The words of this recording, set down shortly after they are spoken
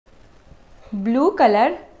blue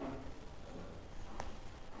color,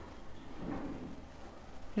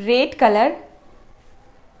 red color,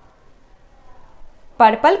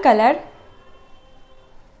 purple color,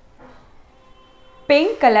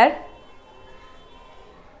 pink color,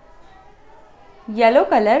 yellow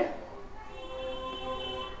color,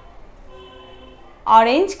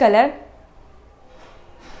 orange color,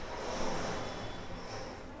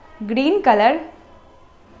 green color,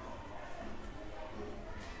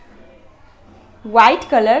 white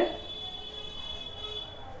color,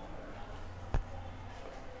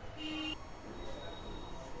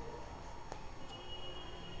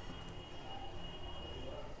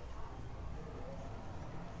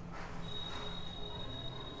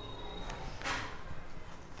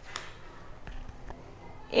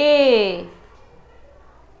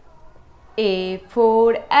 A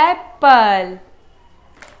for apple,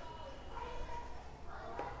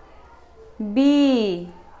 B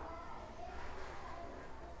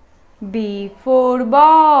for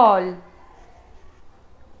ball,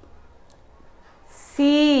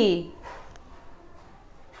 C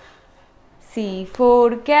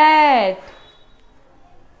for cat,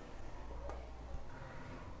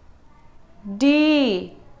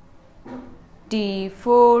 D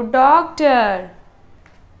for doctor,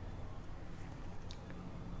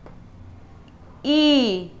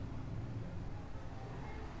 E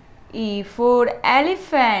for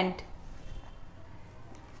elephant,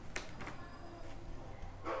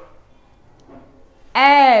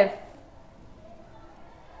 F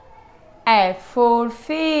for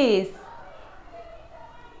fish,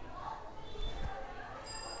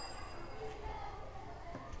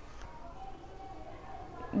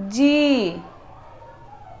 G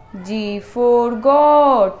for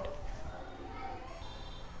goat,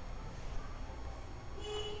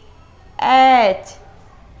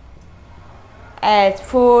 H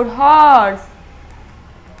for horse,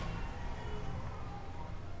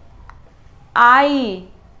 I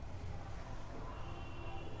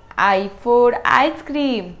for ice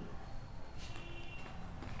cream,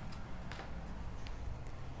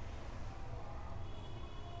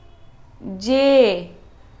 J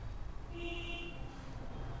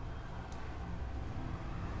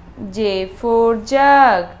for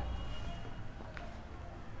jug,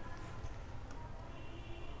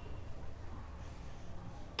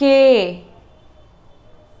 K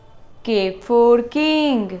for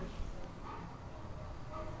king,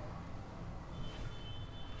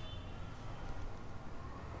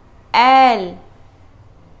 L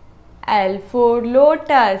for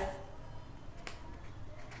lotus,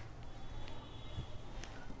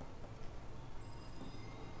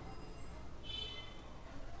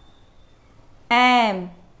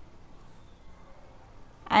 M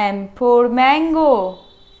for mango,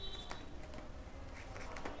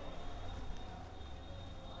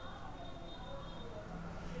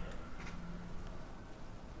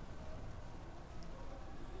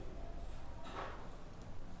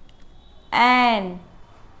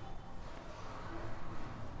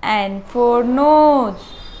 N for nose,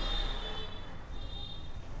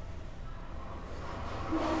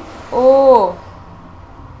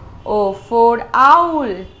 O for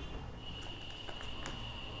owl,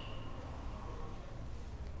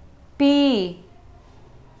 P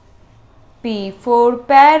for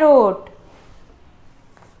parrot,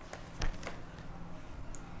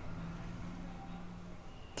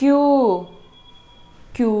 Q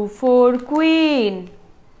for queen,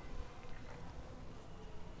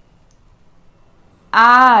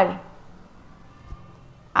 R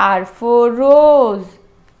for rose,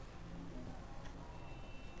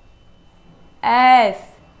 S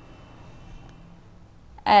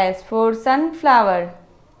for sunflower,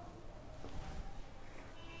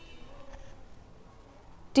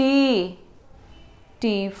 T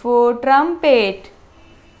for trumpet,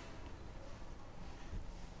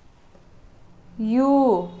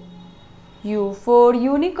 U for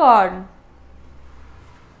unicorn,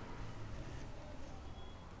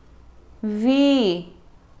 V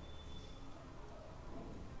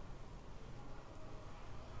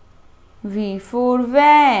for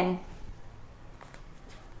van,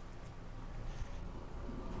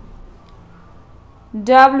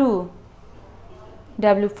 W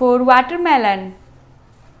for watermelon,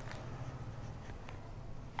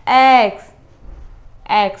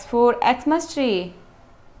 X for Xmas tree,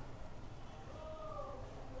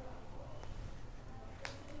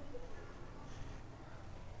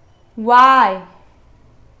 Y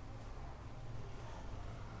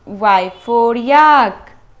for yak,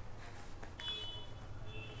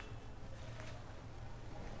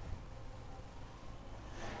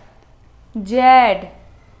 Z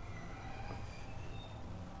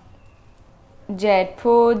Z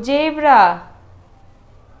for zebra.